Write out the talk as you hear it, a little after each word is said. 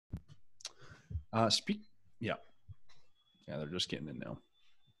Speak. Yeah. Yeah, they're just getting in now.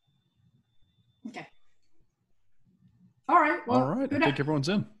 Okay. All right. All Well, right. I think everyone's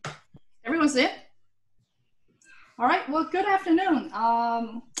in. Everyone's in? All right. Well, good afternoon.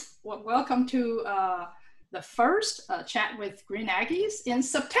 Welcome to the first chat with Green Aggies in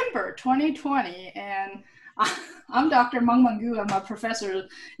September 2020. And I'm Dr. Meng Gu. I'm a professor,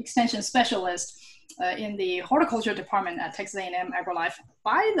 extension specialist in the horticulture department at Texas A&M AgriLife.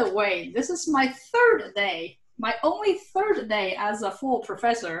 By the way, this is my third day, my only third day as a full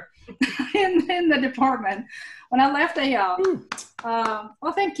professor in the department. When I left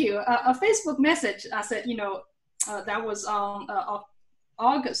well, thank you, a Facebook message, I said, that was on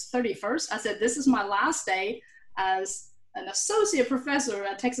August 31st. I said, this is my last day as an associate professor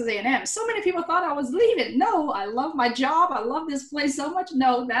at Texas A&M. So many people thought I was leaving. No, I love my job. I love this place so much.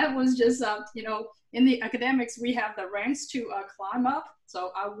 No, that was just, in the academics, we have the ranks to climb up.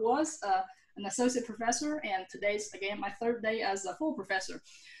 So I was an associate professor, and today's, again, my third day as a full professor.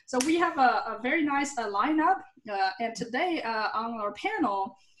 So we have a very nice lineup. And today on our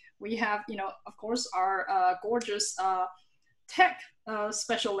panel, we have, of course, our gorgeous tech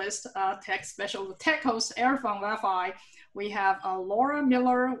specialist, tech host, Erfan Wafai. We have Laura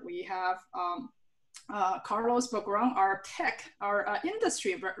Miller. We have Carlos Bogron, our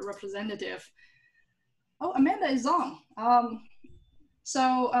industry representative. Oh, Amanda is on.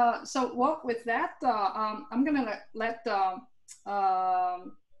 So with that, I'm gonna let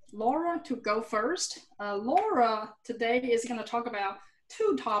Laura to go first. Laura today is gonna talk about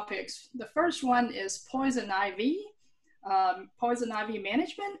two topics. The first one is poison ivy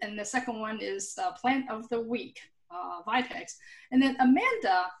management, and the second one is plant of the week, vitex. And then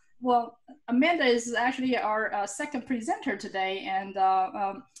Amanda is actually our second presenter today, and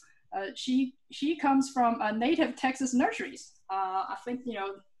she comes from native Texas nurseries. I think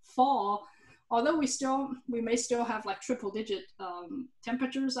fall, although we may still have like triple-digit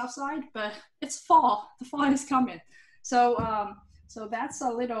temperatures outside, but it's fall. The fall is coming. So that's a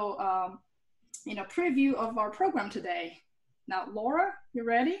little preview of our program today. Now, Laura, you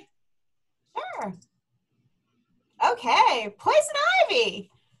ready? Sure. Okay, poison ivy.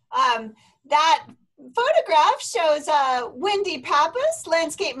 That photograph shows Wendy Pappas,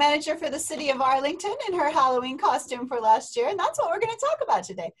 landscape manager for the city of Arlington, in her Halloween costume for last year, and that's what we're going to talk about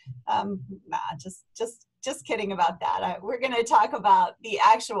today. Just kidding about that. We're going to talk about the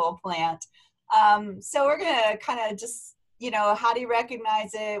actual plant. So we're going to kind of just, how do you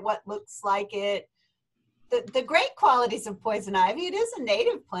recognize it? What looks like it? The great qualities of poison ivy, it is a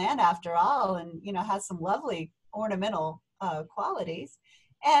native plant after all, and has some lovely ornamental qualities.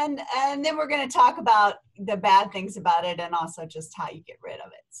 And then we're going to talk about the bad things about it, and also just how you get rid of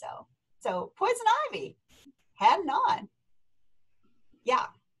it. So poison ivy, heading on. Yeah.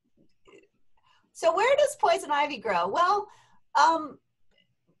 So where does poison ivy grow? Well,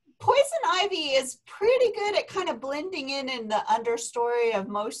 poison ivy is pretty good at kind of blending in the understory of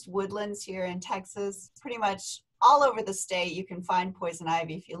most woodlands here in Texas. Pretty much all over the state, you can find poison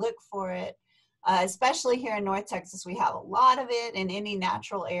ivy if you look for it. Especially here in North Texas, we have a lot of it in any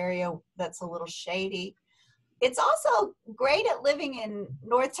natural area that's a little shady. It's also great at living in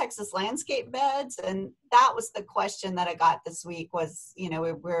North Texas landscape beds, and that was the question that I got this week was,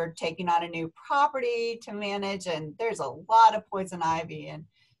 we're taking on a new property to manage, and there's a lot of poison ivy, and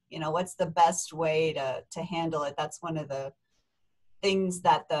what's the best way to handle it? That's one of the things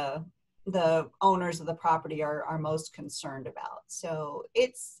that the owners of the property are most concerned about. So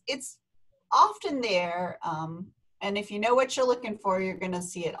it's often there, and if you know what you're looking for, you're going to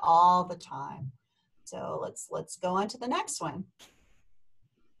see it all the time. So let's go on to the next one.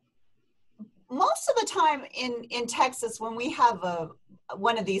 Most of the time in Texas, when we have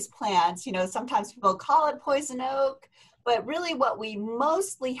one of these plants, sometimes people call it poison oak, but really what we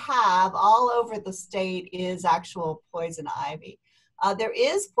mostly have all over the state is actual poison ivy. There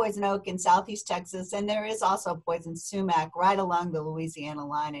is poison oak in Southeast Texas, and there is also poison sumac right along the Louisiana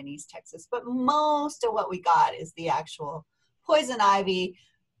line in East Texas. But most of what we got is the actual poison ivy,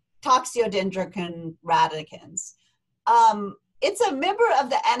 Toxodendron radicans. It's a member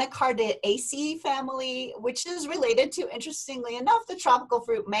of the Anacardiaceae family, which is related to, interestingly enough, the tropical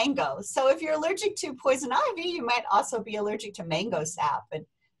fruit mango. So if you're allergic to poison ivy, you might also be allergic to mango sap. And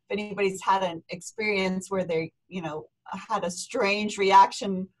if anybody's had an experience where they, had a strange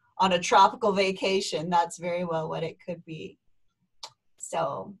reaction on a tropical vacation, that's very well what it could be.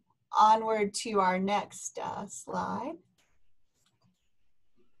 So onward to our next slide.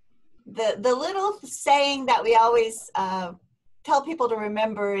 The little saying that we always tell people to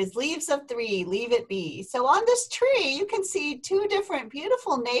remember is leaves of three, leave it be. So on this tree, you can see two different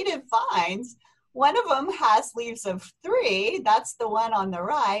beautiful native vines One of them has leaves of 3, that's the one on the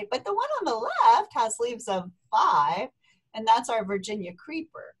right, but the one on the left has leaves of 5, and that's our Virginia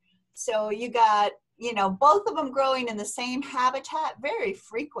creeper. So you got, you know, both of them growing in the same habitat very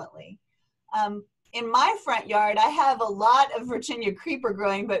frequently. In my front yard, I have a lot of Virginia creeper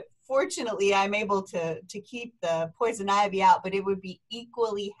growing, but fortunately I'm able to keep the poison ivy out, but it would be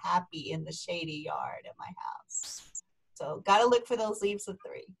equally happy in the shady yard at my house. So gotta look for those leaves of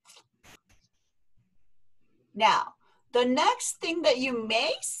 3. Now, the next thing that you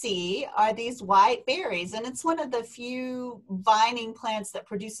may see are these white berries, and it's one of the few vining plants that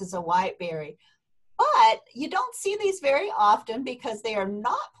produces a white berry. But you don't see these very often because they are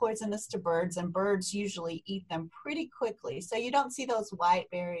not poisonous to birds, and birds usually eat them pretty quickly. So you don't see those white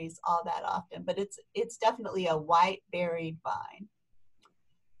berries all that often, but it's definitely a white berried vine.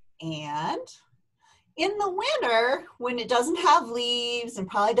 And in the winter, when it doesn't have leaves and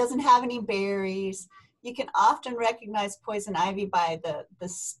probably doesn't have any berries, you can often recognize poison ivy by the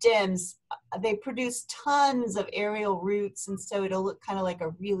stems. They produce tons of aerial roots, and so it'll look kind of like a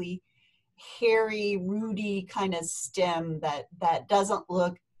really hairy, rooty kind of stem that doesn't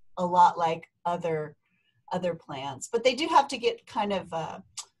look a lot like other plants. But they do have to get kind of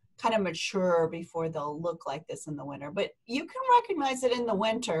mature before they'll look like this in the winter. But you can recognize it in the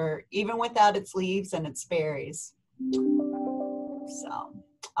winter, even without its leaves and its berries. So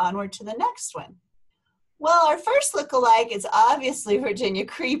onward to the next one. Well, our first lookalike is obviously Virginia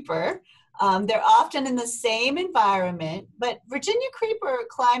creeper. They're often in the same environment, but Virginia creeper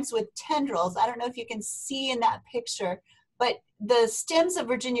climbs with tendrils. I don't know if you can see in that picture, but the stems of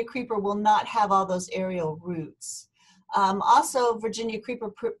Virginia creeper will not have all those aerial roots. Also, Virginia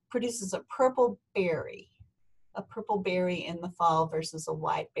creeper produces a purple berry in the fall versus a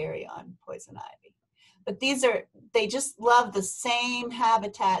white berry on poison ivy. But they just love the same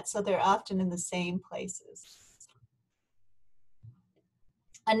habitat, so they're often in the same places.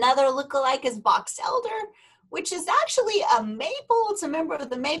 Another lookalike is box elder, which is actually a maple. It's a member of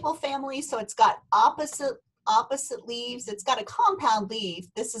the maple family, so it's got opposite leaves. It's got a compound leaf.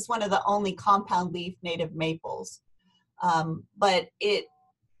 This is one of the only compound leaf native maples. But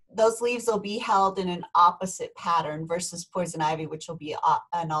those leaves will be held in an opposite pattern versus poison ivy, which will be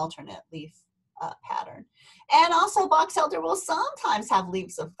an alternate leaf pattern. And also box elder will sometimes have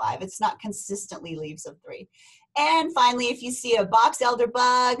leaves of 5. It's not consistently leaves of 3. And finally, if you see a box elder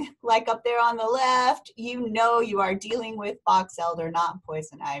bug, like up there on the left, you know you are dealing with box elder, not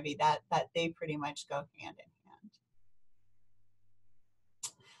poison ivy. That they pretty much go hand in hand.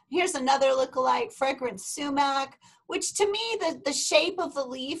 Here's another lookalike, fragrant sumac, which to me, the shape of the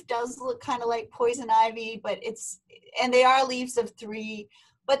leaf does look kind of like poison ivy, but and they are leaves of 3.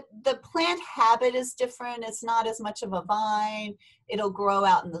 But the plant habit is different. It's not as much of a vine. It'll grow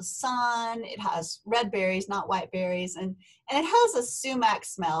out in the sun. It has red berries, not white berries. And it has a sumac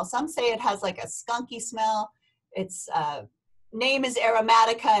smell. Some say it has like a skunky smell. Its name is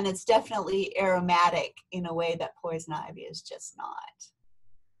aromatica, and it's definitely aromatic in a way that poison ivy is just not.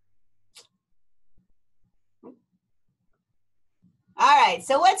 All right,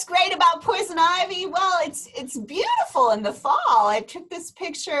 so what's great about poison ivy? Well, it's beautiful in the fall. I took this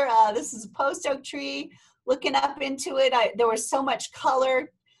picture. This is a post oak tree. Looking up into it, there was so much color.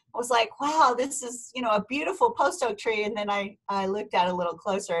 I was like, wow, this is, you know, a beautiful post oak tree. And then I looked at it a little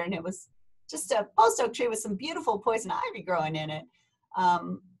closer, and it was just a post oak tree with some beautiful poison ivy growing in it.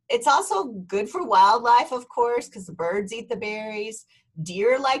 It's also good for wildlife, of course, because the birds eat the berries.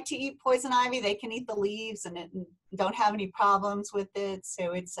 Deer like to eat poison ivy. They can eat the leaves and don't have any problems with it.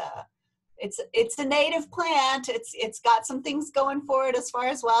 So it's a native plant. It's got some things going for it as far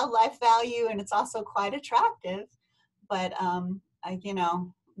as wildlife value, and it's also quite attractive. But you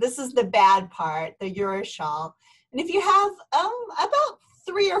know, this is the bad part, the urushiol. And if you have about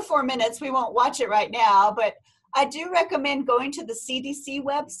 3 or 4 minutes, we won't watch it right now, but I do recommend going to the CDC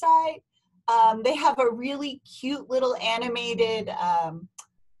website. They have a really cute little animated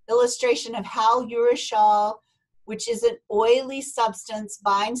illustration of how urushiol, which is an oily substance,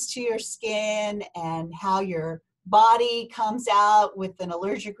 binds to your skin, and how your body comes out with an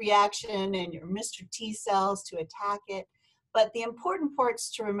allergic reaction and your Mr. T cells to attack it. But the important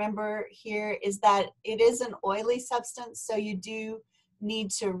parts to remember here is that it is an oily substance, so you do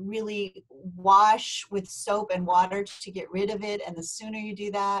need to really wash with soap and water to get rid of it. And the sooner you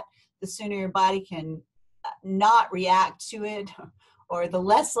do that, the sooner your body can not react to it, or the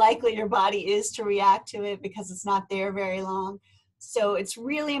less likely your body is to react to it because it's not there very long. So it's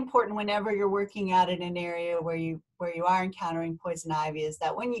really important whenever you're working out in an area where you are encountering poison ivy, is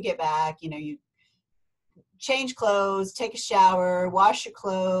that when you get back, you know, you change clothes, take a shower, wash your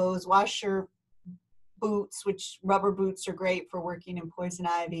clothes, wash your boots, which rubber boots are great for working in poison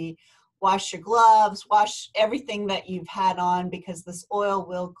ivy. Wash your gloves, wash everything that you've had on, because this oil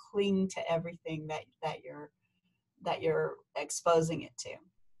will cling to everything that you're exposing it to.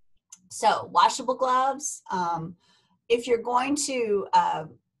 So washable gloves. If you're going to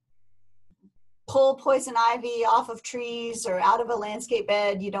pull poison ivy off of trees or out of a landscape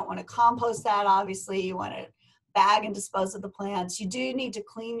bed, you don't want to compost that, obviously. You want to bag and dispose of the plants. You do need to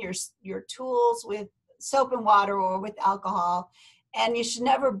clean your tools with soap and water or with alcohol. And you should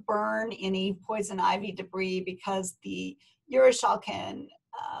never burn any poison ivy debris, because the urushiol can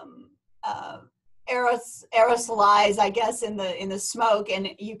aerosolize, I guess, in the smoke, and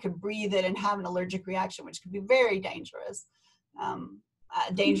you could breathe it and have an allergic reaction, which could be very dangerous.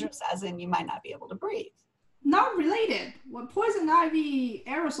 Dangerous as in you might not be able to breathe. Not related. Would poison ivy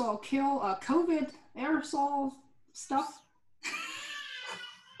aerosol kill COVID aerosol stuff?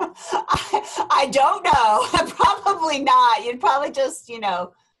 I don't know. Probably not. You'd probably just,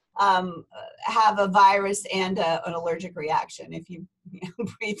 have a virus and an allergic reaction if you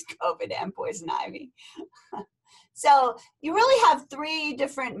breathe COVID and poison ivy. So you really have three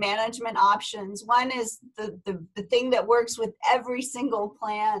different management options. One is the thing that works with every single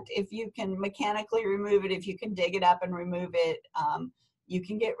plant. If you can mechanically remove it, if you can dig it up and remove it, you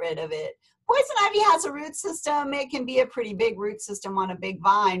can get rid of it. Poison ivy has a root system. It can be a pretty big root system on a big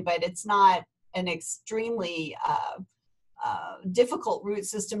vine, but it's not an extremely difficult root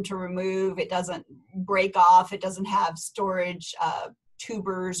system to remove. It doesn't break off. It doesn't have storage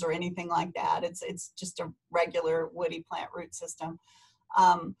tubers or anything like that. It's just a regular woody plant root system.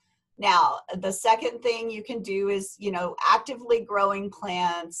 Now, the second thing you can do is, actively growing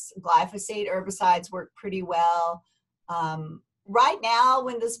plants. Glyphosate herbicides work pretty well. Right now,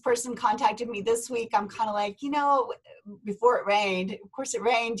 when this person contacted me this week, I'm kind of like, before it rained, of course it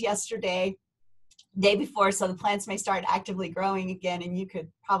rained yesterday, day before, so the plants may start actively growing again, and you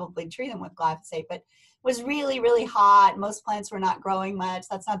could probably treat them with glyphosate, but it was really, really hot. Most plants were not growing much.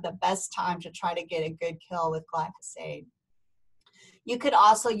 That's not the best time to try to get a good kill with glyphosate. You could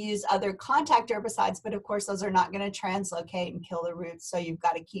also use other contact herbicides, but of course those are not going to translocate and kill the roots, so you've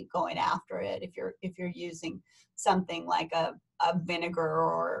got to keep going after it if you're using something like a vinegar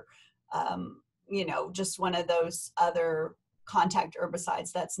or just one of those other contact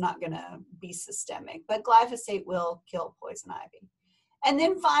herbicides. That's not going to be systemic, but glyphosate will kill poison ivy. And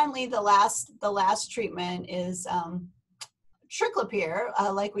then finally, the last treatment is triclopyr,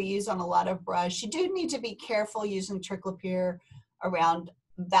 like we use on a lot of brush. You do need to be careful using triclopyr around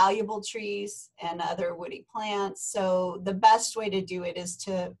valuable trees and other woody plants. So the best way to do it is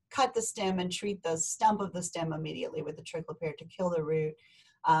to cut the stem and treat the stump of the stem immediately with the triclopyr to kill the root.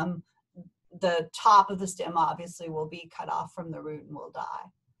 The top of the stem obviously will be cut off from the root and will die.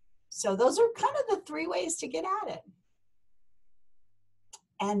 So those are kind of the three ways to get at it.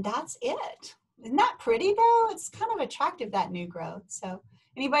 And that's it. Isn't that pretty though? It's kind of attractive, that new growth. So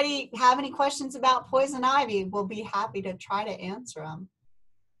anybody have any questions about poison ivy? We'll be happy to try to answer them.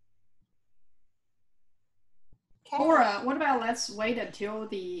 Okay. Or what about let's wait until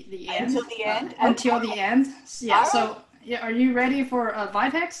the end? Until the end? Until Okay. the end. Yeah. All So yeah, are you ready for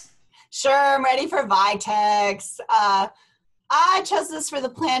vitex? Sure, I'm ready for vitex. I chose this for the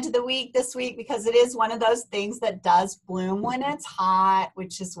plant of the week this week because it is one of those things that does bloom when it's hot,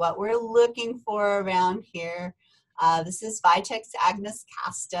 which is what we're looking for around here. This is Vitex agnus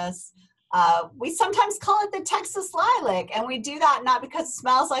castus. We sometimes call it the Texas lilac, and we do that not because it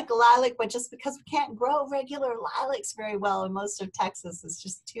smells like a lilac, but just because we can't grow regular lilacs very well in most of Texas. It's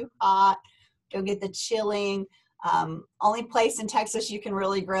just too hot. Don't get the chilling. Only place in Texas you can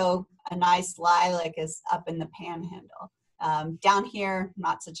really grow a nice lilac is up in the Panhandle. Down here,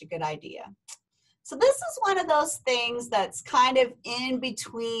 not such a good idea. So this is one of those things that's kind of in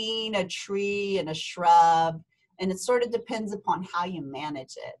between a tree and a shrub, and it sort of depends upon how you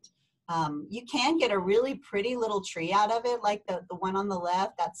manage it. You can get a really pretty little tree out of it, like the one on the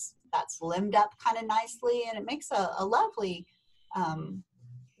left, that's limbed up kind of nicely, and it makes a lovely,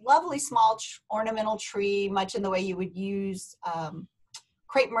 lovely small ornamental tree, much in the way you would use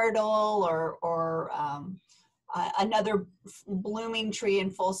crepe myrtle or another blooming tree in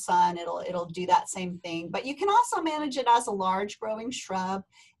full sun. It'll do that same thing. But you can also manage it as a large growing shrub,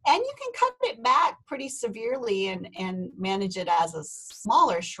 and you can cut it back pretty severely and manage it as a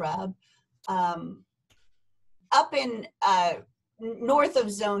smaller shrub. Up in north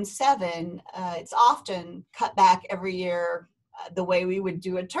of zone 7, it's often cut back every year the way we would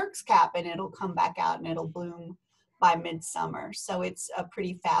do a Turk's cap, and it'll come back out and it'll bloom by midsummer. So it's a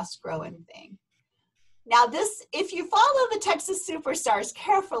pretty fast growing thing. Now this, if you follow the Texas superstars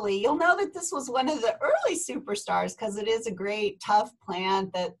carefully, you'll know that this was one of the early superstars because it is a great tough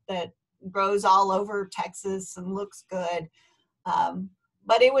plant that grows all over Texas and looks good.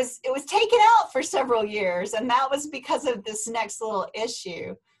 But it was taken out for several years, and that was because of this next little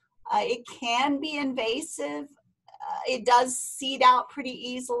issue. It can be invasive. It does seed out pretty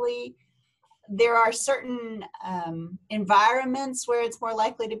easily. There are certain environments where it's more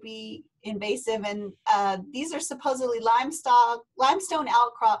likely to be invasive, and these are supposedly limestone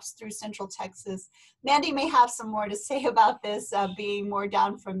outcrops through central Texas. Mandy may have some more to say about this, being more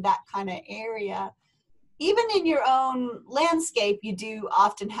down from that kind of area. Even in your own landscape, you do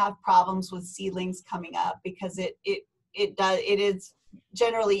often have problems with seedlings coming up because it is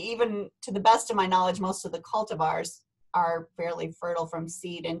generally, even to the best of my knowledge, most of the cultivars are fairly fertile from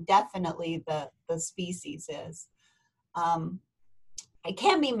seed, and definitely the species is. It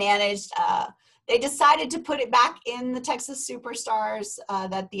can be managed. They decided to put it back in the Texas superstars,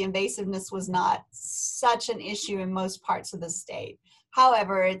 that the invasiveness was not such an issue in most parts of the state.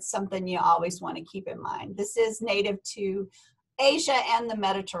 However, it's something you always want to keep in mind. This is native to Asia and the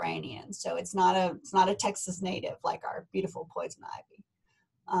Mediterranean, so it's not a Texas native like our beautiful poison ivy.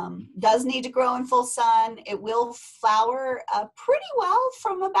 Does need to grow in full sun. It will flower pretty well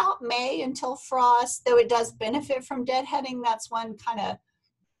from about May until frost, though it does benefit from deadheading. That's one kind of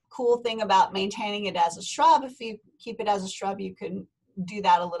cool thing about maintaining it as a shrub. If you keep it as a shrub, you can do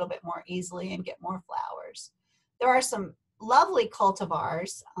that a little bit more easily and get more flowers. There are some lovely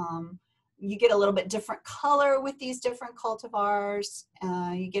cultivars. You get a little bit different color with these different cultivars.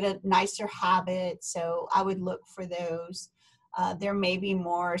 You get a nicer habit, so I would look for those. There may be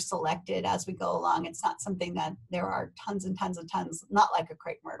more selected as we go along. It's not something that there are tons and tons and tons, not like a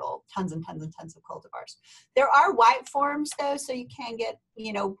crepe myrtle, tons and tons and tons of cultivars. There are white forms though, so you can get,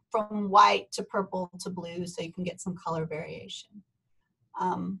 from white to purple to blue, so you can get some color variation.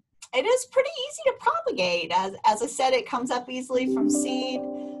 It is pretty easy to propagate. As I said, it comes up easily from seed.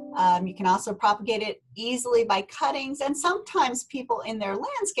 You can also propagate it easily by cuttings, and sometimes people in their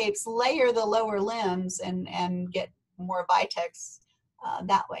landscapes layer the lower limbs and get more vitex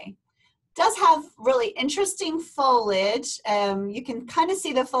that way. Does have really interesting foliage. You can kind of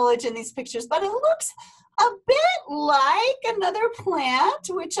see the foliage in these pictures, but it looks a bit like another plant,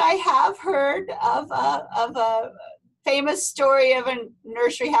 which I have heard of a famous story of a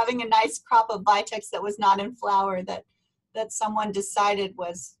nursery having a nice crop of vitex that was not in flower that someone decided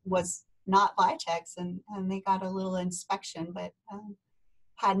was not vitex, and they got a little inspection, but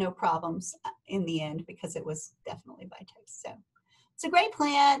had no problems in the end because it was definitely vitex. So it's a great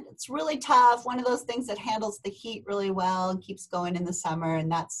plant. It's really tough. One of those things that handles the heat really well and keeps going in the summer,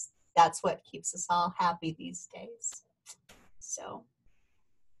 and that's what keeps us all happy these days. So,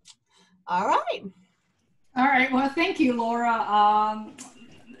 all right. All right. Well, thank you, Laura.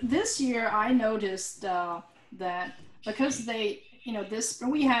 This year I noticed that because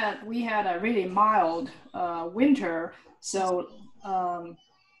we had a really mild winter, so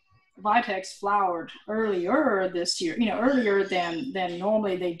vitex flowered earlier this year, earlier than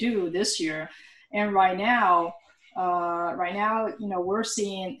normally they do this year. And right now, we're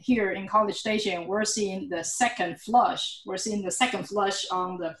seeing here in College Station, we're seeing the second flush. We're seeing the second flush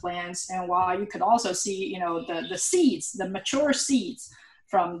on the plants, and while you could also see, the seeds, the mature seeds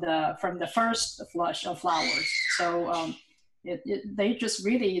from the first flush of flowers. So they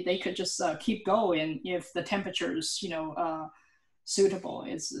could just keep going if the temperatures, suitable.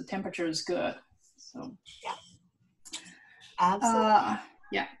 The temperature is good. So yeah, absolutely.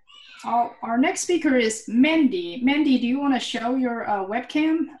 Yeah. Our next speaker is Mandy. Mandy, do you want to show your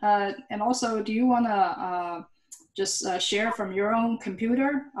webcam? And also, do you want to just share from your own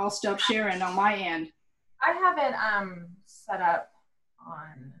computer? I'll stop sharing on my end. I have it set up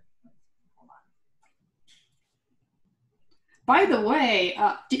on. Hold on. By the way,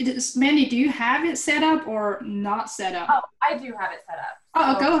 Mandy, do you have it set up or not set up? Oh, I do have it set up.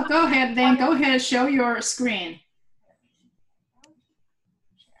 Oh, so, go ahead then. Go ahead, show your screen.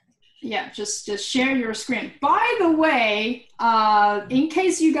 Yeah, just share your screen. By the way, in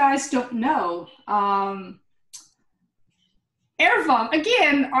case you guys don't know, Erfong,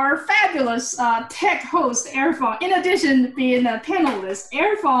 again, our fabulous tech host, Erfong, in addition to being a panelist,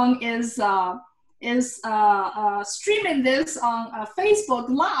 Erfong is streaming this on Facebook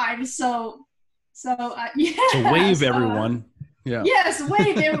Live. So yeah. So wave everyone. Yeah. Yes,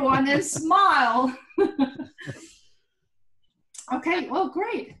 wave everyone and smile. Okay, well,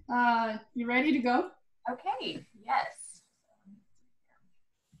 great. You ready to go? Okay, yes.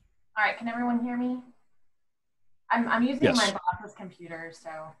 All right, can everyone hear me? I'm using my boss's computer, so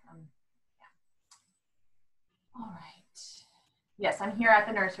yeah. All right. Yes, I'm here at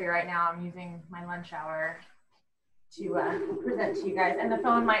the nursery right now. I'm using my lunch hour to present to you guys, and the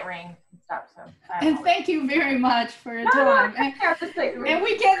phone might ring and stuff. So. And thank you very much for your time. And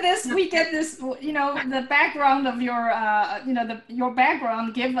we get this, you know, the background of your, you know, your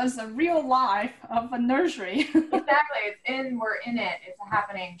background give us a real life of a nursery. Exactly. We're in it. It's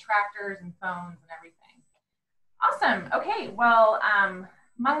happening. Tractors and phones and everything. Awesome. Okay. Well,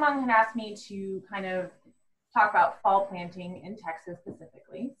 Mung Mung had asked me to kind of talk about fall planting in Texas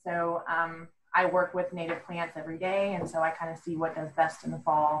specifically. So I work with native plants every day, and so I kind of see what does best in the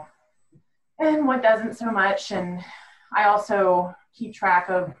fall and what doesn't so much. And I also keep track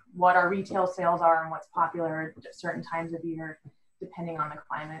of what our retail sales are and what's popular at certain times of year, depending on the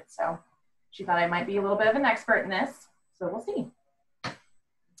climate. So she thought I might be a little bit of an expert in this, so we'll see.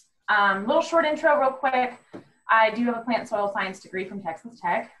 Little short intro real quick. I do have a plant soil science degree from Texas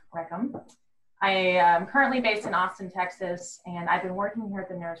Tech, Reckham. I am currently based in Austin, Texas, and I've been working here at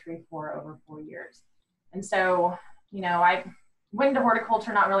the nursery for over 4 years. And so, you know, I went into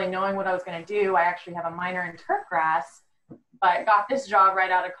horticulture not really knowing what I was going to do. I actually have a minor in turf grass, but got this job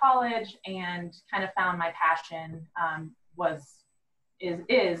right out of college and kind of found my passion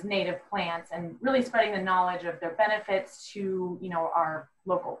is native plants and really spreading the knowledge of their benefits to, you know, our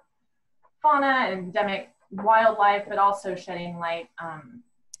local fauna and endemic wildlife, but also shedding light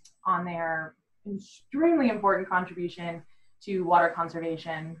on their extremely important contribution to water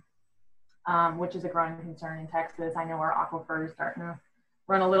conservation, which is a growing concern in Texas. I know our aquifer is starting to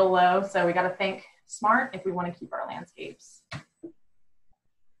run a little low, so we got to think smart if we want to keep our landscapes.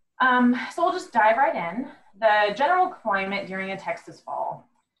 So we'll just dive right in. The general climate during a Texas fall.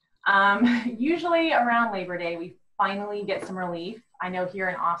 Usually around Labor Day, we finally get some relief. I know here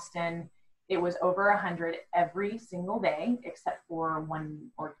in Austin, it was over 100 every single day, except for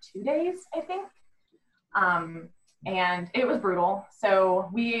 1 or 2 days, I think. And it was brutal. So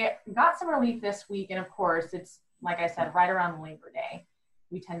we got some relief this week. And of course, it's, like I said, right around Labor Day.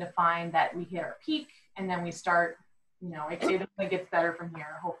 We tend to find that we hit our peak and then we start, you know, it only gets better from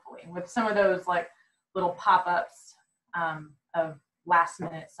here, hopefully, with some of those like little pop-ups of last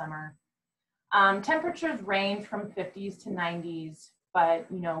minute summer. Temperatures range from 50s to 90s. But,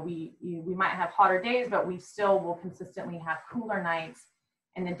 you know, we might have hotter days, but we still will consistently have cooler nights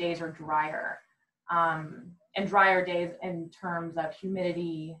and the days are drier. And drier days in terms of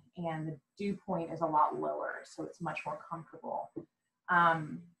humidity, and the dew point is a lot lower, so it's much more comfortable.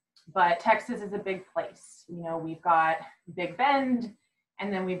 But Texas is a big place. You know, we've got Big Bend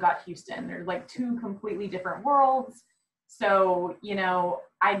and then we've got Houston. They're like 2 completely different worlds. So, you know,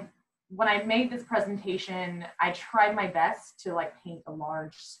 when I made this presentation, I tried my best to like paint a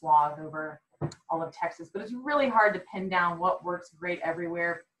large swath over all of Texas, but it's really hard to pin down what works great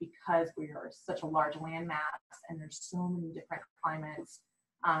everywhere because we are such a large land mass and there's so many different climates.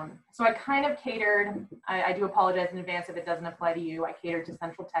 So I kind of catered, I do apologize in advance if it doesn't apply to you. I catered to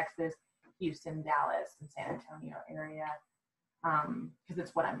Central Texas, Houston, Dallas, and San Antonio area because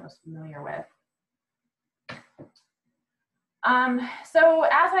it's what I'm most familiar with. So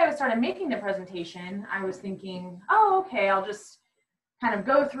as I started making the presentation, I was thinking, oh, okay, I'll just kind of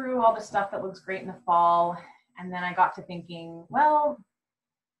go through all the stuff that looks great in the fall. And then I got to thinking, well,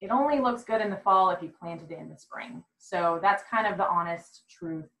 it only looks good in the fall if you planted it in the spring. So that's kind of the honest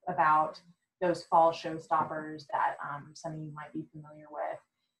truth about those fall showstoppers that some of you might be familiar with.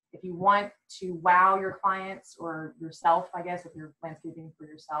 If you want to wow your clients or yourself, I guess, if you're landscaping for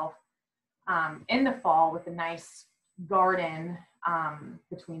yourself, in the fall with a nice garden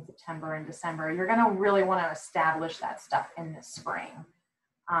between September and December, you're going to really want to establish that stuff in the spring.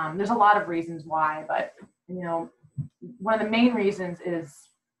 There's a lot of reasons why, but you know, one of the main reasons is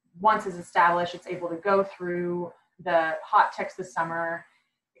once it's established, it's able to go through the hot Texas summer.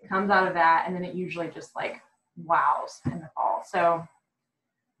 It comes out of that, and then it usually just like wows in the fall. So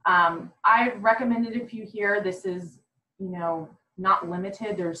I recommended a few here. This is, you know, not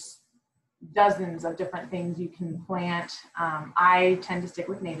limited. There's dozens of different things you can plant. I tend to stick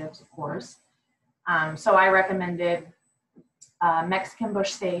with natives, of course. So I recommended Mexican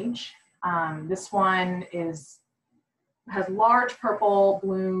bush sage. This one has large purple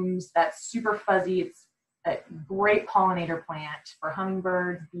blooms that's super fuzzy. It's a great pollinator plant for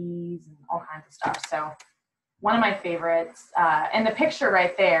hummingbirds, bees, and all kinds of stuff. So one of my favorites. And the picture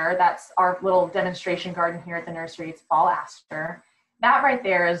right there, that's our little demonstration garden here at the nursery. It's fall aster. That right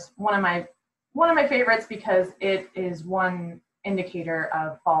there is one of my favorites because it is one indicator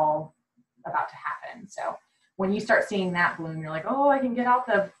of fall about to happen. So when you start seeing that bloom, you're like, oh, I can get out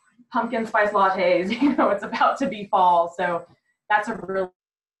the pumpkin spice lattes. You know, it's about to be fall. So that's a really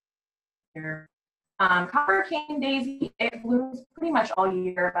Copper cane daisy, it blooms pretty much all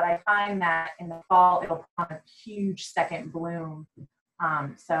year, but I find that in the fall it'll put on a huge second bloom.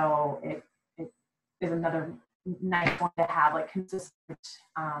 So it is another nice one to have, like consistent,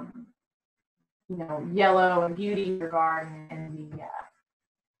 you know, yellow and beauty in your garden in the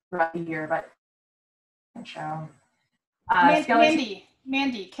throughout the year. But show.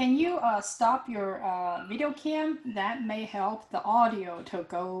 Mandy, can you stop your video cam? That may help the audio to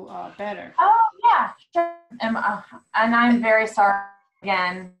go better. Oh yeah, sure. And I'm very sorry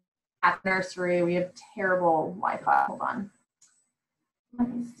again. At the nursery, we have terrible Wi-Fi. Hold on. Let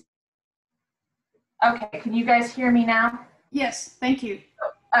me see. Okay, can you guys hear me now? Yes, thank you.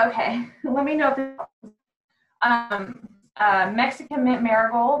 Okay, let me know if Mexican mint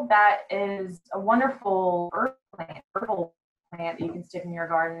marigold, that is a wonderful herbal plant that you can stick in your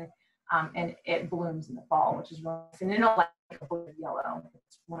garden, and it blooms in the fall, which is really nice. And it'll like a blue yellow.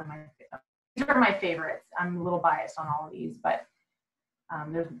 It's one of my these are my favorites. I'm a little biased on all of these, but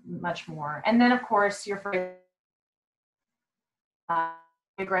there's much more. And then of course your favorite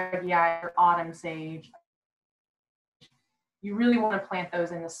or autumn sage. You really want to plant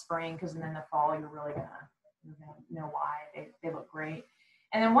those in the spring, because then in the fall you're gonna know why they look great.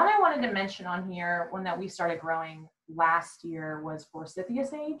 And then one I wanted to mention on here, one that we started growing last year, was forsythia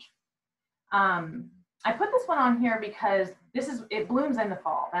sage. I put this one on here because it blooms in the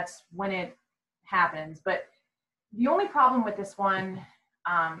fall. That's when it happens. But the only problem with this one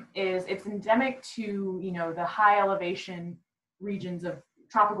is it's endemic to, you know, the high elevation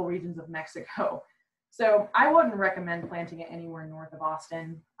tropical regions of Mexico. So I wouldn't recommend planting it anywhere north of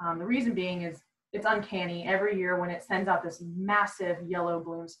Austin. The reason being is it's uncanny. Every year when it sends out this massive yellow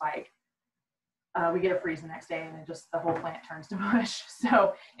bloom spike, we get a freeze the next day, and the whole plant turns to mush.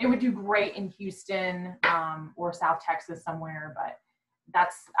 So it would do great in Houston or South Texas somewhere, but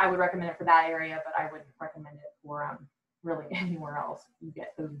I would recommend it for that area, but I wouldn't recommend it for really anywhere else. You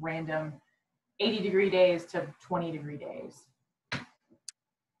get those random 80-degree days to 20-degree days.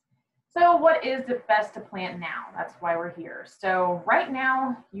 So what is the best to plant now? That's why we're here. So right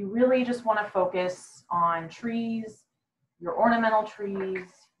now, you really just want to focus on trees, your ornamental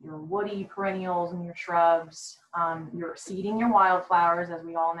trees, your woody perennials and your shrubs. You're seeding your wildflowers, as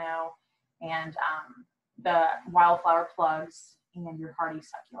we all know, and the wildflower plugs and your hardy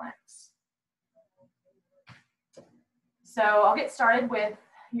succulents. So I'll get started with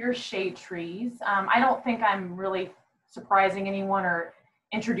your shade trees. I don't think I'm really surprising anyone or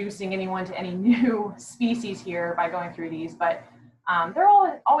introducing anyone to any new species here by going through these, but they're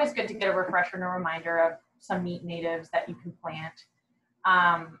always good to get a refresher and a reminder of some neat natives that you can plant.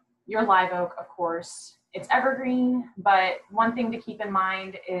 Your live oak, of course, it's evergreen, but one thing to keep in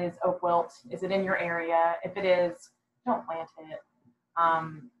mind is oak wilt. Is it in your area? If it is, don't plant it.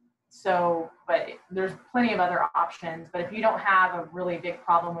 But there's plenty of other options, but if you don't have a really big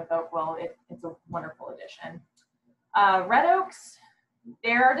problem with oak wilt, it's a wonderful addition. Red oaks,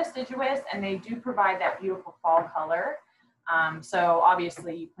 they're deciduous and they do provide that beautiful fall color. So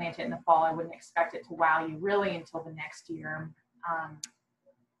obviously you plant it in the fall, I wouldn't expect it to wow you really until the next year.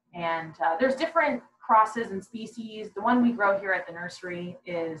 There's different crosses and species. The one we grow here at the nursery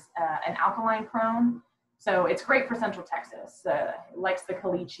is an alkaline crone. So it's great for Central Texas. It likes the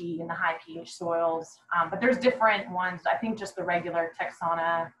caliche and the high pH soils. But there's different ones. I think just the regular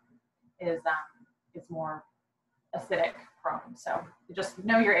Texana is more acidic prone. So just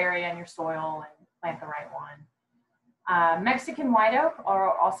know your area and your soil and plant the right one. Mexican white oak,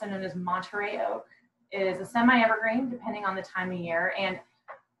 or also known as Monterey oak, is a semi-evergreen depending on the time of year. And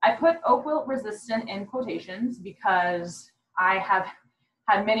I put oak wilt resistant in quotations because I have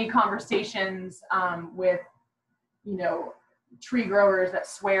had many conversations with, tree growers that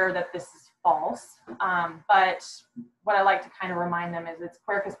swear that this is false. But what I like to kind of remind them is it's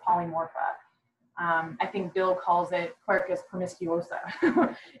Quercus polymorpha. I think Bill calls it Quercus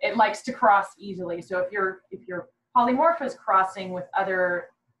promiscuosa. It likes to cross easily. So if your polymorpha is crossing with other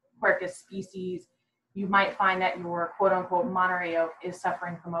Quercus species, you might find that your quote unquote Monterey oak is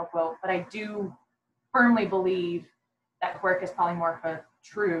suffering from oak wilt. But I do firmly believe that Quercus polymorpha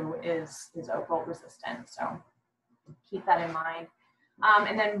true is oak wilt resistant. So keep that in mind.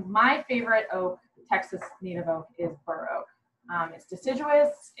 And then my favorite oak, Texas native oak, is bur oak. It's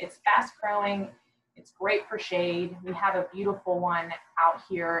deciduous, it's fast growing, it's great for shade. We have a beautiful one out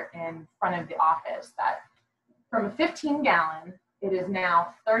here in front of the office that from a 15-gallon, it is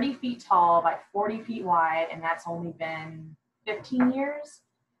now 30 feet tall by 40 feet wide, and that's only been 15 years.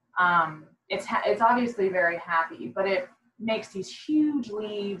 It's obviously very happy, but it makes these huge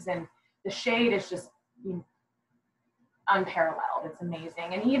leaves, and the shade is just unparalleled. It's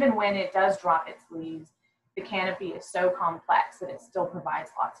amazing. And even when it does drop its leaves, the canopy is so complex that it still provides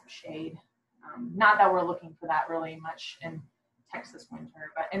lots of shade. Not that we're looking for that really much in Texas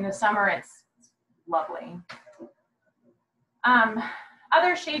winter, but in the summer it's lovely.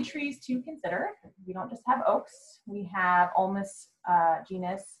 Other shade trees to consider. We don't just have oaks. We have Ulmus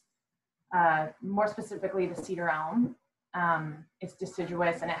genus, more specifically the cedar elm. It's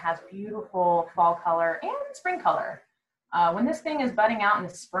deciduous and it has beautiful fall color and spring color. When this thing is budding out in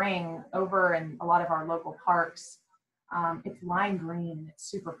the spring over in a lot of our local parks, it's lime green and it's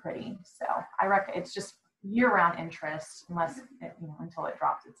super pretty. So I reckon it's just year-round interest until it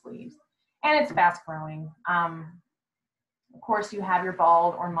drops its leaves. And it's fast growing. Of course, you have your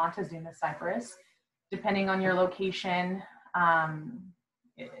bald or Montezuma cypress, depending on your location.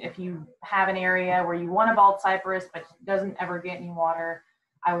 If you have an area where you want a bald cypress but doesn't ever get any water,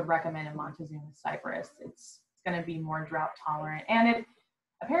 I would recommend a Montezuma cypress. It's going to be more drought tolerant, and it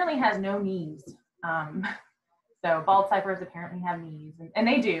apparently has no knees. So bald cypress apparently have knees, and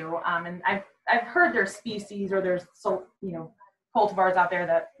they do. And I've heard there's species or there's cultivars out there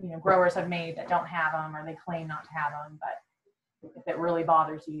that growers have made that don't have them, or they claim not to have them. But if it really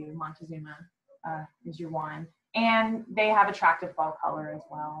bothers you, Montezuma is your one. And they have attractive fall color as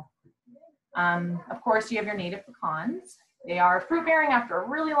well. Of course, you have your native pecans. They are fruit bearing after a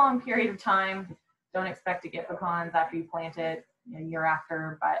really long period of time. Don't expect to get pecans after you plant it a year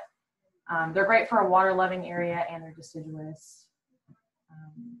after, but they're great for a water loving area, and they're deciduous,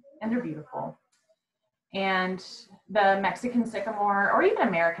 and they're beautiful. And the Mexican sycamore, or even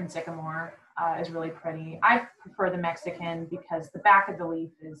American sycamore, is really pretty. I prefer the Mexican because the back of the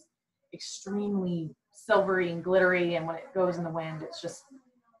leaf is extremely silvery and glittery, and when it goes in the wind, it's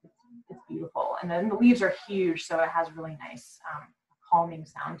beautiful. And then the leaves are huge, so it has a really nice calming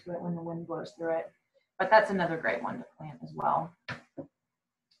sound to it when the wind blows through it. But that's another great one to plant as well.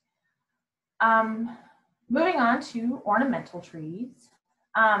 Moving on to ornamental trees.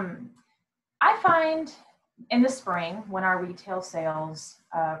 I find in the spring, when our retail sales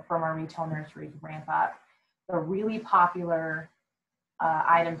from our retail nurseries ramp up, the really popular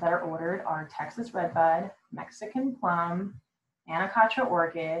items that are ordered are Texas redbud, Mexican plum, Anacacha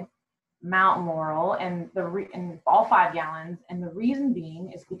orchid, mountain laurel, and all 5 gallons. And the reason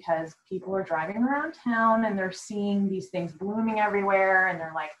being is because people are driving around town and they're seeing these things blooming everywhere, and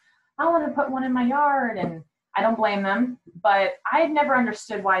they're like, I want to put one in my yard. And I don't blame them, but I had never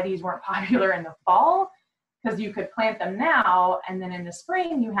understood why these weren't popular in the fall, because you could plant them now, and then in the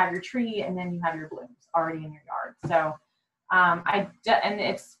spring you have your tree, and then you have your blooms already in your yard. So and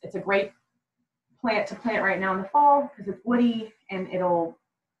it's a great plant to plant right now in the fall because it's woody and it'll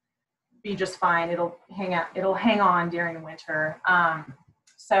be just fine. It'll hang on during the winter.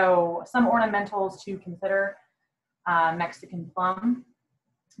 So some ornamentals to consider: Mexican plum.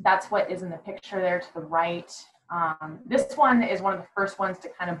 That's what is in the picture there to the right. This one is one of the first ones to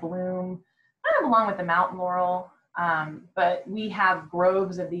kind of bloom, kind of along with the mountain laurel. But we have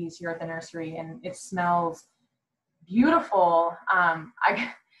groves of these here at the nursery, and it smells beautiful.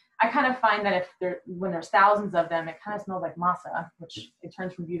 I kind of find that when there's thousands of them, it kind of smells like masa, which it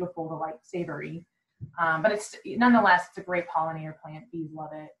turns from beautiful to like savory. But nonetheless, it's a great pollinator plant. Bees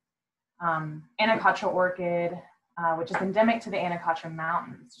love it. Anacacha orchid, which is endemic to the Anacacha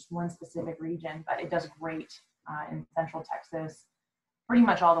Mountains, just one specific region, but it does great in central Texas, pretty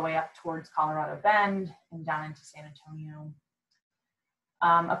much all the way up towards Colorado Bend and down into San Antonio.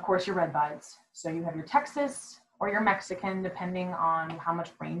 Of course, your redbuds. So you have your Texas or your Mexican, depending on how much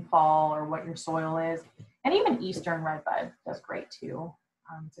rainfall or what your soil is. And even Eastern redbud does great too.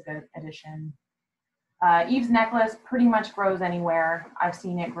 It's a good addition. Eve's necklace pretty much grows anywhere. I've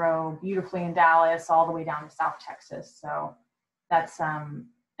seen it grow beautifully in Dallas all the way down to South Texas. So that's, and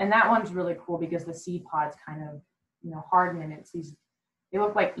that one's really cool because the seed pods kind of, harden, and they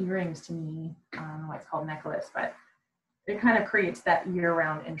look like earrings to me. I don't know why it's called necklace, but it kind of creates that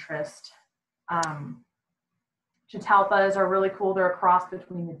year-round interest. Catalpas are really cool. They're a cross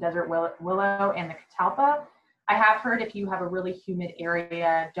between the desert willow and the catalpa. I have heard if you have a really humid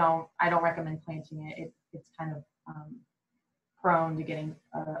area, I don't recommend planting it. It's kind of prone to getting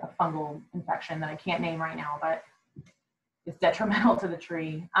a fungal infection that I can't name right now, but it's detrimental to the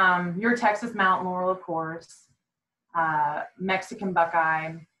tree. Your Texas mountain laurel, of course, Mexican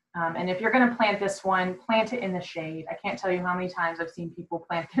buckeye. And if you're going to plant this one, plant it in the shade. I can't tell you how many times I've seen people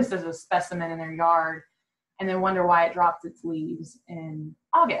plant this as a specimen in their yard and then wonder why it drops its leaves in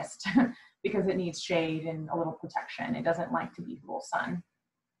August because it needs shade and a little protection. It doesn't like to be full sun.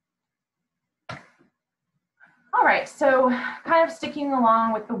 All right, so kind of sticking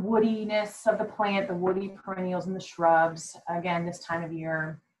along with the woodiness of the plant, the woody perennials and the shrubs. Again, this time of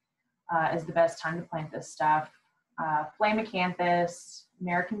year is the best time to plant this stuff. Flame acanthus,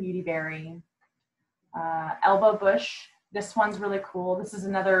 American beautyberry, elbow bush. This one's really cool. This is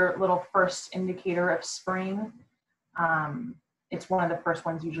another little first indicator of spring. It's one of the first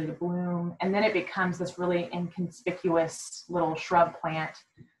ones usually to bloom, and then it becomes this really inconspicuous little shrub plant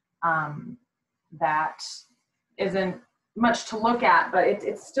that isn't much to look at, but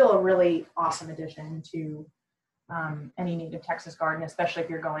it's still a really awesome addition to any native Texas garden, especially if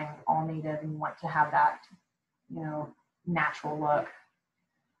you're going all native and you want to have that, you know, natural look.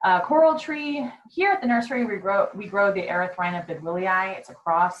 Coral tree. Here at the nursery, we grow the Erythrina bidwillii. It's a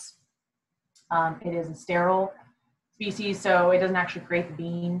cross. It is a sterile species, so it doesn't actually create the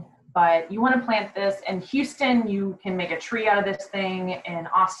bean. But you want to plant this in Houston. You can make a tree out of this thing. In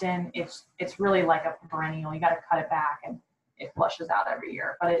Austin, it's really like a perennial. You got to cut it back, and it flushes out every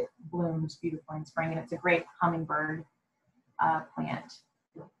year. But it blooms beautifully in spring, and it's a great hummingbird plant.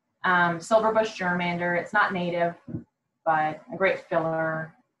 Silverbush germander. It's not native, but a great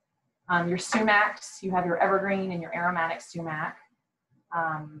filler. Your sumacs, you have your evergreen and your aromatic sumac.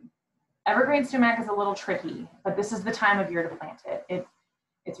 Evergreen sumac is a little tricky, but this is the time of year to plant it.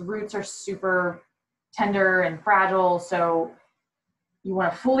 Its roots are super tender and fragile, so you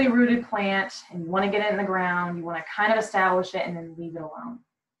want a fully rooted plant, and you want to get it in the ground. You want to kind of establish it and then leave it alone.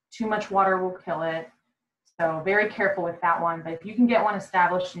 Too much water will kill it, so very careful with that one. But if you can get one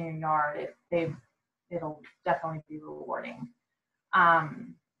established in your yard, it'll definitely be rewarding.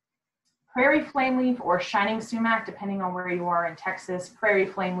 Prairie flameleaf or shining sumac, depending on where you are in Texas. Prairie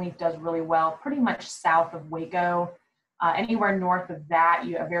flameleaf does really well, pretty much south of Waco. Anywhere north of that,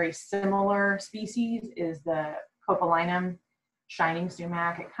 a very similar species is the copalinum shining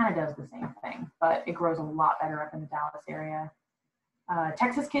sumac. It kind of does the same thing, but it grows a lot better up in the Dallas area.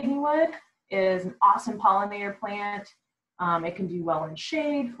 Texas kidneywood is an awesome pollinator plant. It can do well in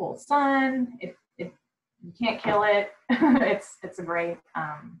shade, full sun. You can't kill it. It's a great.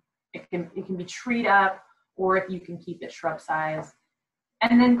 It can be treed up, or if you can keep it shrub size.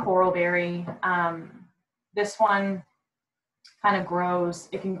 And then coralberry. This one kind of grows,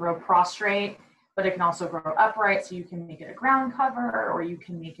 it can grow prostrate, but it can also grow upright, so you can make it a ground cover, or you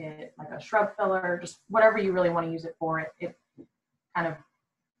can make it like a shrub filler, just whatever you really want to use it for. It kind of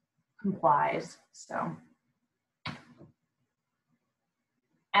complies. So,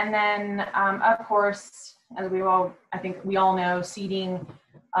 and then of course, as I think we all know, seeding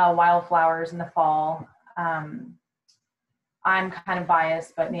wildflowers in the fall. I'm kind of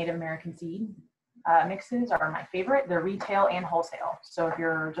biased, but Native American seed mixes are my favorite. They're retail and wholesale. So if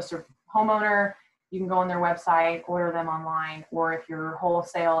you're just a homeowner, you can go on their website, order them online, or if you're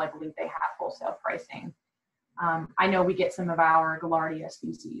wholesale, I believe they have wholesale pricing. I know we get some of our Gaillardia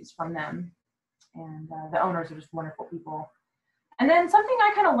species from them, and the owners are just wonderful people. And then something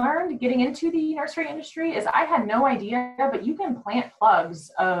I kind of learned getting into the nursery industry is I had no idea, but you can plant plugs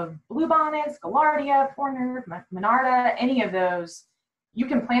of bluebonnets, Gaillardia, poor nerve, Monarda, any of those. You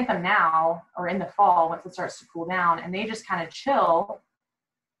can plant them now or in the fall once it starts to cool down, and they just kind of chill.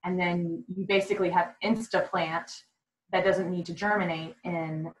 And then you basically have insta plant that doesn't need to germinate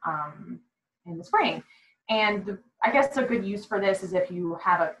in the spring. And I guess a good use for this is if you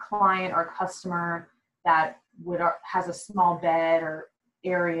have a client or customer that has a small bed or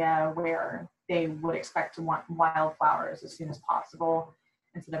area where they would expect to want wildflowers as soon as possible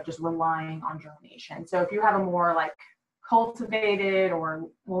instead of just relying on germination. So if you have a more like cultivated or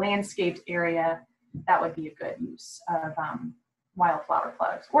landscaped area, that would be a good use of wildflower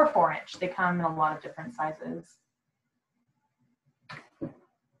plugs, or 4-inch. They come in a lot of different sizes.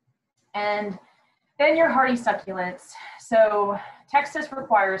 And then your hardy succulents. So Texas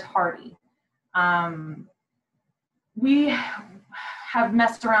requires hardy. We have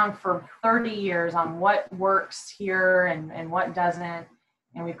messed around for 30 years on what works here and what doesn't.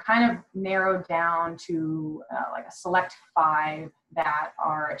 And we've kind of narrowed down to like a select 5 that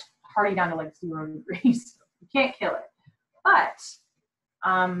are hardy down to like 0 degrees. You can't kill it, but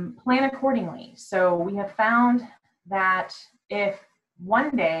plan accordingly. So we have found that if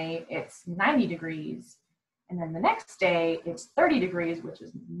one day it's 90 degrees and then the next day it's 30 degrees, which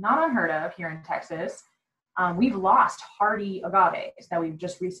is not unheard of here in Texas, we've lost hardy agaves that we've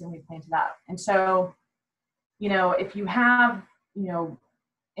just recently planted up. And so, you know, if you have, you know,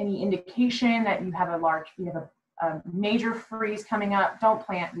 any indication that you have a major freeze coming up, don't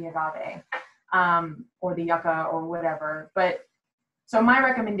plant the agave or the yucca or whatever. But so my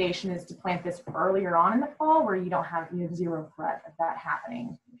recommendation is to plant this earlier on in the fall where you have 0 threat of that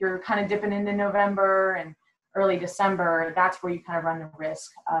happening. If you're kind of dipping into November and early December, that's where you kind of run the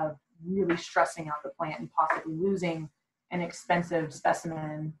risk of really stressing out the plant and possibly losing an expensive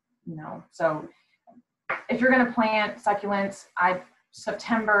specimen, you know. So if you're going to plant succulents,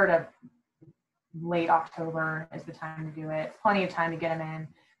 September to late October is the time to do it. Plenty of time to get them in.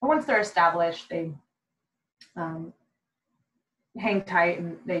 But once they're established, they hang tight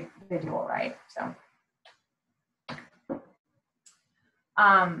and they do all right. So,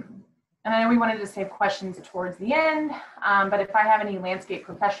 and I know we wanted to save questions towards the end, but if I have any landscape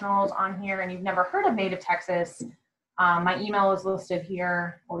professionals on here and you've never heard of Native Texas, my email is listed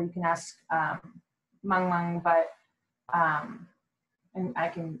here, or you can ask Mung Mung, but and I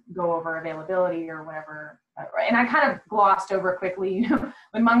can go over availability or whatever. And I kind of glossed over quickly, you know,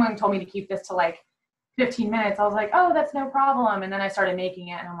 when Mung Mung told me to keep this to like 15 minutes, I was like, oh, that's no problem. And then I started making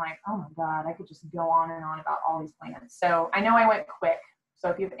it and I'm like, oh my God, I could just go on and on about all these plants. So I know I went quick. So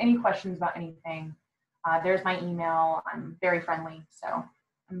if you have any questions about anything, there's my email. I'm very friendly, so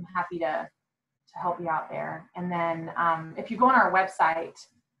I'm happy to help you out there. And then if you go on our website,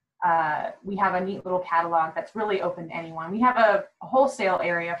 we have a neat little catalog that's really open to anyone. We have a wholesale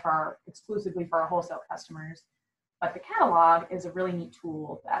area exclusively for our wholesale customers, but the catalog is a really neat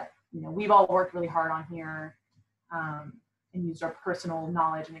tool that, you know, we've all worked really hard on here and used our personal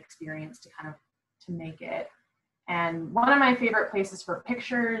knowledge and experience to make it. And one of my favorite places for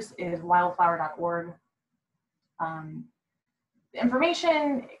pictures is wildflower.org. The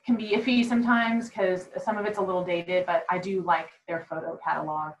information can be iffy sometimes because some of it's a little dated, but I do like their photo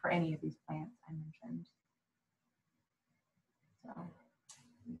catalog for any of these plants I mentioned. So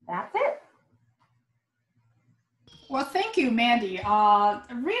that's it. Well, thank you, Mandy. I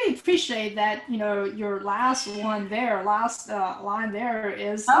really appreciate that, you know, your last line there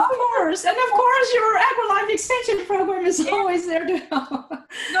is, of course, and of course, your AgriLife Extension program is always there to help.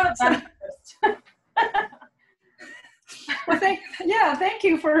 No, it's Well, thank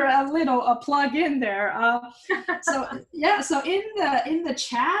you for a little plug in there. So in the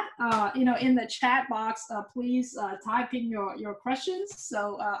chat, in the chat box, please type in your questions.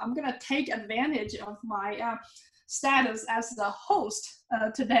 So I'm gonna take advantage of my status as the host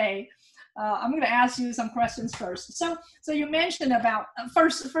today. I'm going to ask you some questions first. So you mentioned about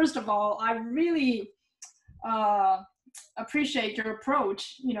first of all, I really appreciate your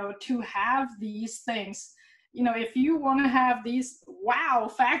approach, you know, to have these things. You know, if you want to have these wow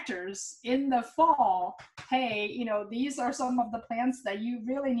factors in the fall, hey, you know, these are some of the plants that you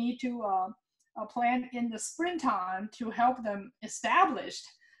really need to plant in the springtime to help them established.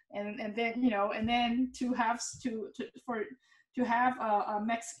 And then, you know, and then to have a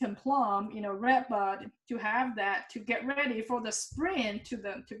Mexican plum, you know, red bud, to have that to get ready for the spring, to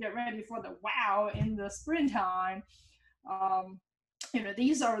get ready for the wow in the springtime. You know,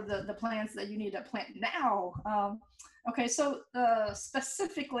 these are the plants that you need to plant now. Okay, so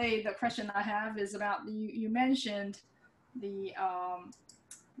specifically the question I have is about you mentioned the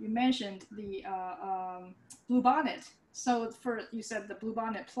bluebonnet. So you said the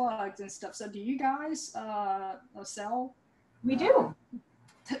bluebonnet plugs and stuff. So do you guys sell? We do.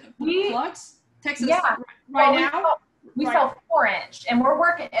 Plugs? Texas, yeah. right now? We sell 4-inch, and we're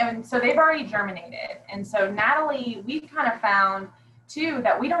working, and so they've already germinated. And so Natalie, we kind of found too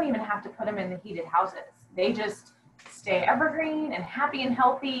that we don't even have to put them in the heated houses. They just stay evergreen and happy and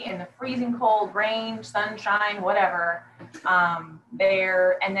healthy in the freezing cold, rain, sunshine, whatever. And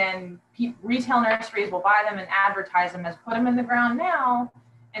then retail nurseries will buy them and advertise them as put them in the ground now,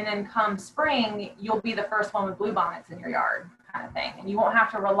 and then come spring, you'll be the first one with bluebonnets in your yard, kind of thing. And you won't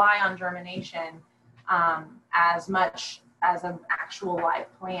have to rely on germination as much as an actual live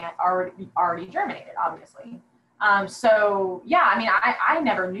plant already germinated, obviously. So yeah, I mean, I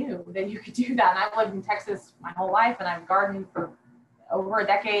never knew that you could do that. And I've lived in Texas my whole life, and I've gardened for over a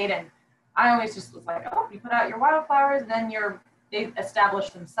decade. And I always just was like, oh, you put out your wildflowers, and then they establish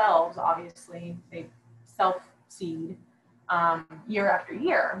themselves, obviously. They self-seed year after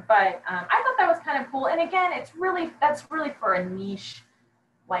year. But I thought that was kind of cool. And again, that's really for a niche,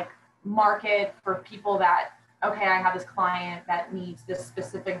 like, market for people that, okay, I have this client that needs this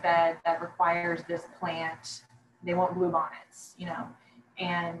specific bed that requires this plant. They want bluebonnets, you know,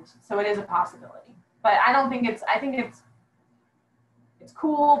 and so it is a possibility. But I think it's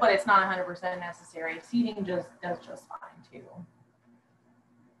cool, but it's not 100% necessary. Seeding does just fine too.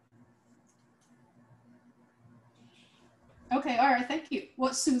 Okay, all right, thank you.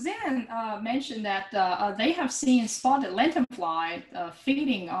 Well, Suzanne mentioned that they have seen spotted lanternfly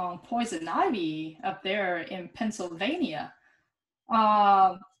feeding on poison ivy up there in Pennsylvania.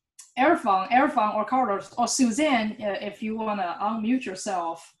 Erfang or Carlos or Suzanne, if you want to unmute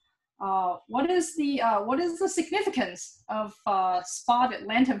yourself, what is the significance of spotted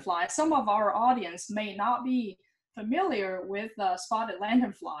lanternfly? Some of our audience may not be familiar with spotted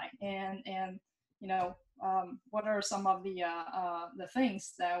lanternfly, and what are some of the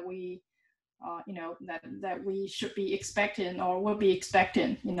things that we that we should be expecting or will be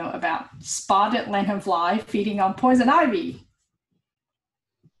expecting, about spotted lanternfly feeding on poison ivy?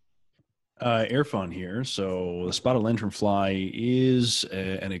 Airfun here. So the spotted lanternfly is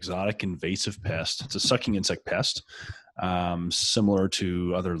an exotic invasive pest. It's a sucking insect pest, similar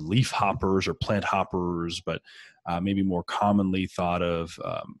to other leaf hoppers or plant hoppers, but maybe more commonly thought of,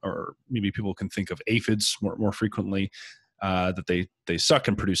 or maybe people can think of aphids more frequently, that they suck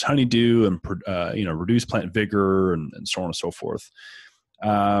and produce honeydew and reduce plant vigor and so on and so forth.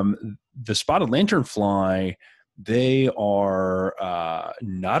 The spotted lanternfly, they are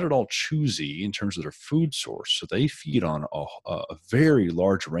not at all choosy in terms of their food source. So they feed on a very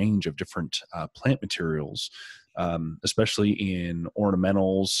large range of different plant materials, especially in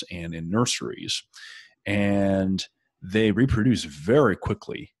ornamentals and in nurseries. And they reproduce very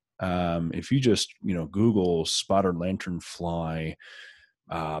quickly. If you just Google spotted lanternfly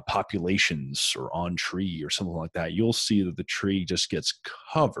populations or on tree or something like that, you'll see that the tree just gets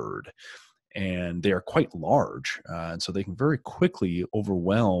covered. And they are quite large, and so they can very quickly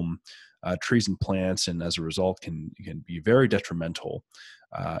overwhelm trees and plants, and as a result, can be very detrimental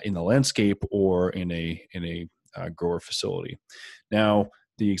in the landscape or in a grower facility. Now,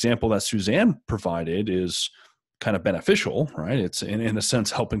 the example that Suzanne provided is kind of beneficial, right? It's in a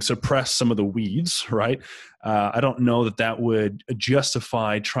sense helping suppress some of the weeds, right? I don't know that would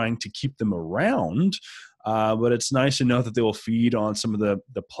justify trying to keep them around. But it's nice to know that they will feed on some of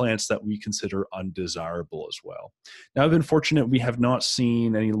the plants that we consider undesirable as well. Now, I've been fortunate. We have not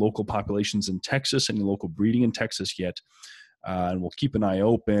seen any local populations in Texas, any local breeding in Texas yet. And we'll keep an eye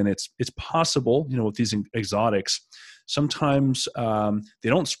open. It's possible, with these exotics, sometimes they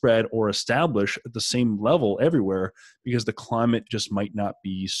don't spread or establish at the same level everywhere because the climate just might not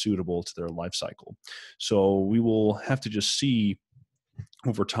be suitable to their life cycle. So we will have to just see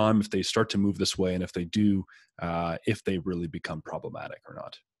over time if they start to move this way, and if they do, if they really become problematic or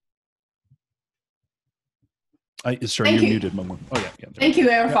not. Sorry, you're muted, Mama. Oh yeah. Thank you,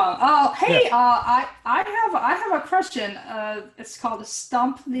 Erfan. Yeah. Hey, I have a question. It's called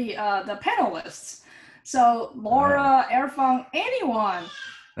Stump the Panelists. So Laura, Erfan, anyone.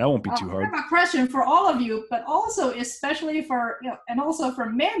 That won't be too hard. I have a question for all of you, but also especially for and also for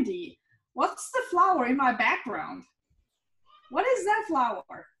Mandy. What's the flower in my background? What is that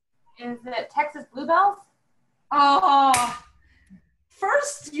flower? Is it Texas bluebells?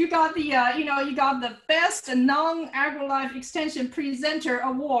 First you got the you got the best non-agrolife extension presenter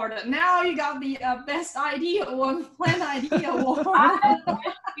award. Now you got the best idea award, plant idea award. I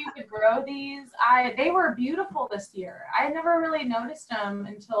wish you could grow these. They were beautiful this year. I never really noticed them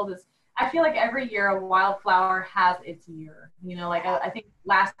until this. I feel like every year a wildflower has its year. I think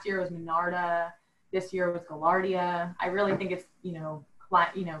last year was Monarda. This year was Gaillardia. I really think it's,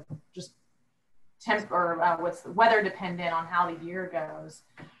 just what's weather dependent on how the year goes.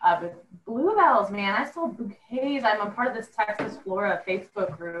 But bluebells, man, I sold bouquets. I'm a part of this Texas Flora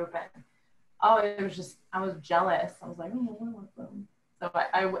Facebook group, and it was just, I was jealous. I was like, oh, I want them. So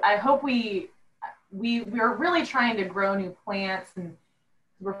I hope we're really trying to grow new plants, and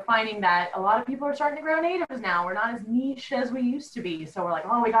we're finding that a lot of people are starting to grow natives now. We're not as niche as we used to be. So we're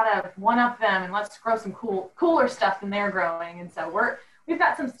like, we gotta one-up them and let's grow some cooler stuff than they're growing. And so we've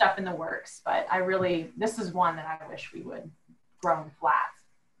got some stuff in the works, but this is one that I wish we would grow in flats.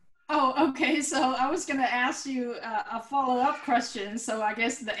 Oh, okay. So I was gonna ask you a follow-up question. So I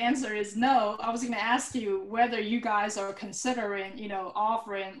guess the answer is no. I was gonna ask you whether you guys are considering,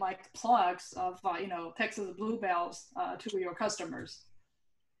 offering like plugs of, Texas bluebells to your customers.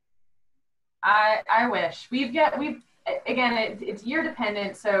 I wish. It's year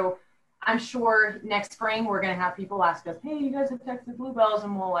dependent, so I'm sure next spring we're gonna have people ask us, hey, you guys have Texas bluebells,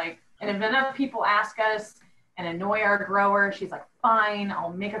 and and if enough people ask us and annoy our grower, she's like, fine,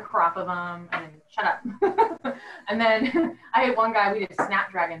 I'll make a crop of them, and then shut up. And then I had one guy, we did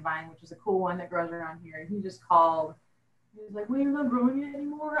snapdragon vine, which is a cool one that grows around here, and he just called. He was like, well, you're not growing it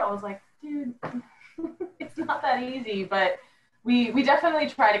anymore? I was like, dude, it's not that easy, but we definitely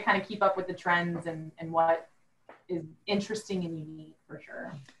try to kind of keep up with the trends and what is interesting and unique for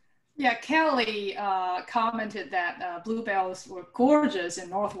sure. Yeah, Kelly commented that bluebells were gorgeous in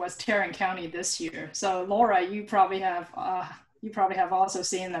Northwest Tarrant County this year. So Laura, you probably have also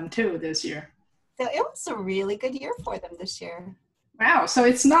seen them too this year. So it was a really good year for them this year. Wow, so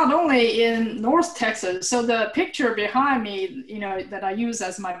it's not only in North Texas. So the picture behind me, that I use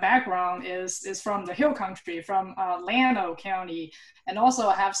as my background is from the Hill Country, from Llano County, and also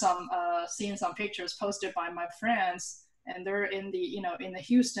I have seen some pictures posted by my friends, and they're in the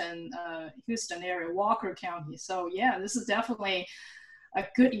Houston area, Walker County. So yeah, this is definitely a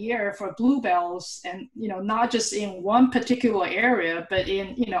good year for bluebells, and not just in one particular area, but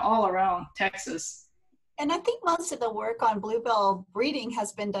in all around Texas. And I think most of the work on bluebell breeding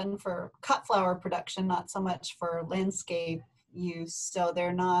has been done for cut flower production, not so much for landscape use. So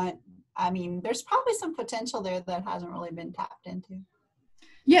they're not, I mean, there's probably some potential there that hasn't really been tapped into.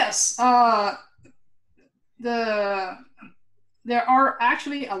 Yes, there are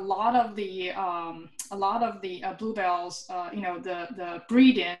actually a lot of the bluebells. The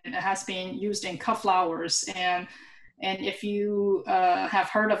breeding has been used in cut flowers, and if you have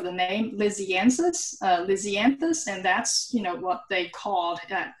heard of the name Lysianthus, and that's what they called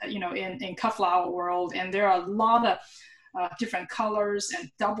in cut flower world, and there are a lot of different colors and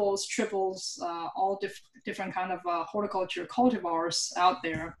doubles, triples, all different kind of horticulture cultivars out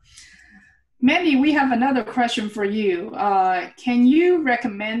there. Mandy, we have another question for you. Can you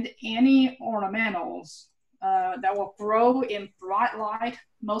recommend any ornamentals that will grow in bright light,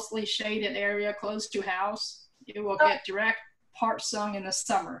 mostly shaded area close to house? It will get direct part sun in the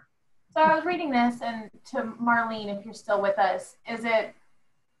summer. So I was reading this, and to Marlene, if you're still with us, is it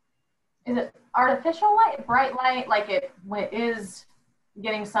artificial light, bright light, like when it is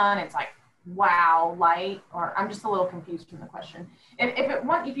getting sun, it's like wow light? Or I'm just a little confused from the question.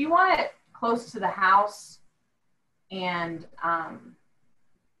 If you want it close to the house, and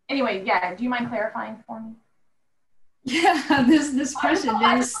anyway, yeah, do you mind clarifying for me? Yeah, this question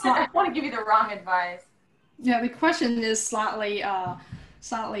is. I want to give you the wrong advice. Yeah, the question is slightly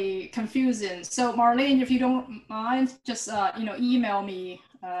confusing. So Marlene, if you don't mind, just email me.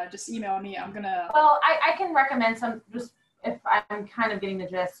 I'm gonna. Well, I can recommend some, just if I'm kind of getting the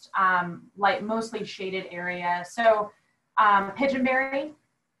gist. Like mostly shaded area. So pigeonberry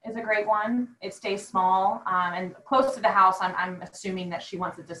is a great one. It stays small and close to the house. I'm assuming that she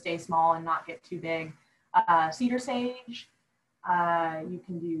wants it to stay small and not get too big. Cedar sage. You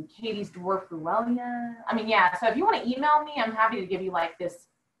can do Katie's dwarf Ruellia. I mean, yeah, so if you want to email me, I'm happy to give you like this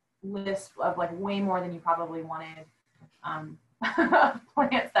list of like way more than you probably wanted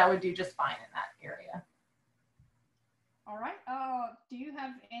plants that would do just fine in that area. All right. Do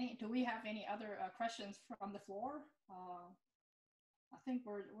we have any other questions from the floor? I think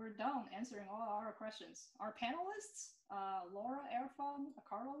we're done answering all our questions. Our panelists, Laura, Erfan,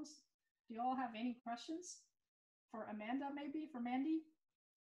 Carlos, do you all have any questions? For Amanda, maybe? For Mandy?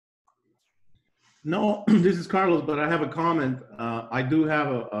 No, this is Carlos, but I have a comment. I do have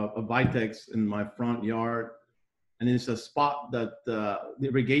a vitex in my front yard, and it's a spot that the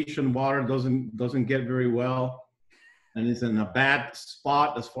irrigation water doesn't get very well, and it's in a bad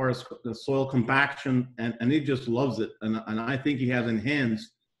spot as far as the soil compaction, and it just loves it. And I think he has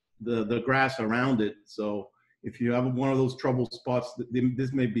enhanced the grass around it. So if you have one of those trouble spots,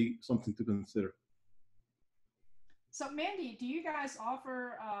 this may be something to consider. So Mandy, do you guys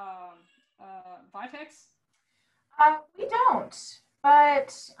offer vitex? We don't,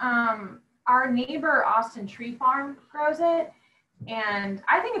 but our neighbor Austin Tree Farm grows it, and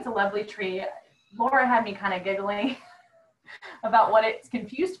I think it's a lovely tree. Laura had me kind of giggling about what it's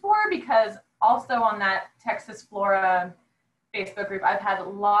confused for, because also on that Texas Flora Facebook group, I've had a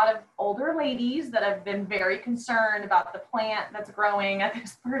lot of older ladies that have been very concerned about the plant that's growing at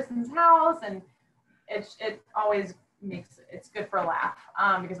this person's house, and it always it's good for a laugh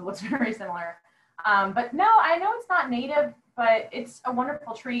because it looks very similar. But no, I know it's not native, but it's a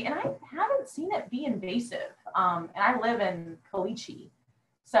wonderful tree, and I haven't seen it be invasive. And I live in Caliche,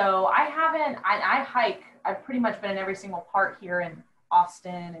 so I hike. I've pretty much been in every single park here in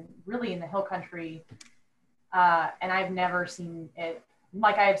Austin and really in the Hill Country, and I've never seen it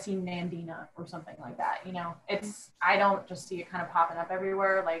like I have seen Nandina or something like that. I don't just see it kind of popping up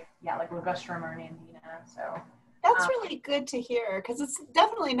everywhere, like ligustrum or Nandina. So that's really good to hear, because it's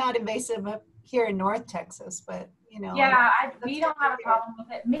definitely not invasive up here in North Texas, but yeah, we don't have a problem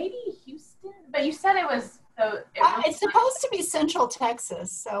with it. Maybe Houston, but you said it was it's supposed to be Central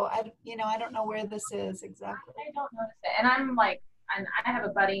Texas, so I don't know where this is exactly. I don't notice it, and I have a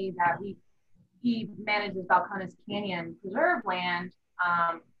buddy that he manages Balcones Canyon Preserve land,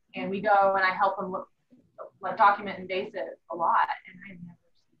 and we go and I help him document invasive a lot, and I've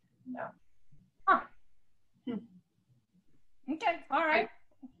never seen it. So, Okay, all right.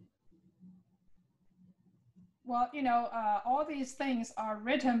 Well, all these things are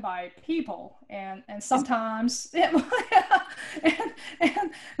written by people, and sometimes, and,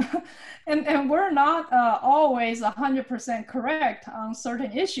 and we're not always 100% correct on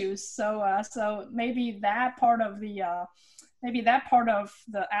certain issues. So maybe that part of the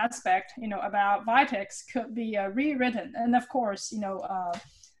aspect, about vitex could be rewritten. And of course,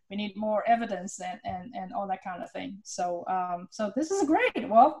 we need more evidence and all that kind of thing. So so this is great.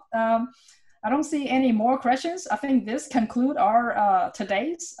 Well, I don't see any more questions. I think this concludes our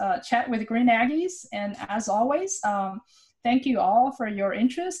today's chat with Green Aggies. And as always, thank you all for your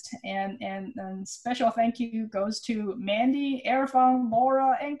interest. And special thank you goes to Mandy, Erfan,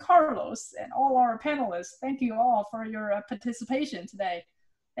 Laura, and Carlos, and all our panelists. Thank you all for your participation today.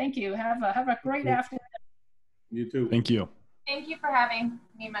 Thank you. Have a great afternoon. You too. Thank you. Thank you for having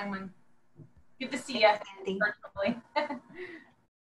me, Meng Meng. Good to see you virtually.